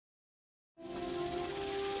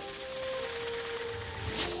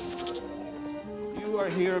are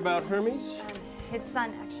here about Hermes? His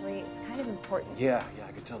son, actually. It's kind of important. Yeah,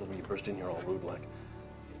 I could tell that when you burst in here all rude like.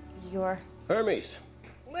 You're... Hermes.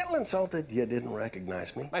 Little insulted you didn't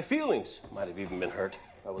recognize me. My feelings might have even been hurt.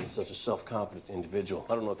 I wasn't such a self-confident individual.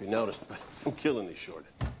 I don't know if you noticed, but I'm killing these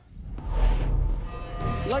shorts.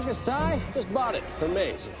 You like this tie? Just bought it.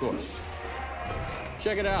 Hermes, of course.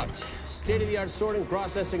 Check it out. State-of-the-art sorting,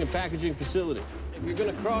 processing, and packaging facility. If you're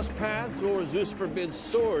gonna cross paths or Zeus forbids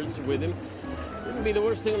swords with him, it wouldn't be the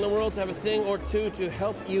worst thing in the world to have a thing or two to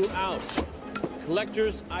help you out.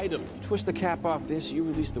 Collector's item. Twist the cap off this, you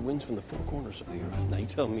release the winds from the four corners of the earth. Now you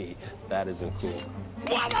tell me that isn't cool.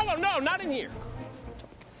 Whoa, no, not in here.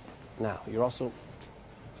 Now, you're also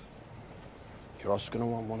gonna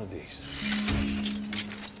want one of these.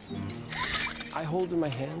 I hold in my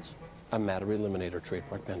hands a matter eliminator,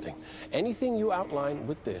 trademark pending. Anything you outline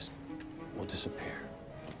with this will disappear.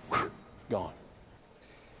 Gone.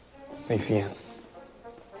 Hey, Fillion.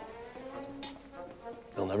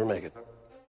 They'll never make it.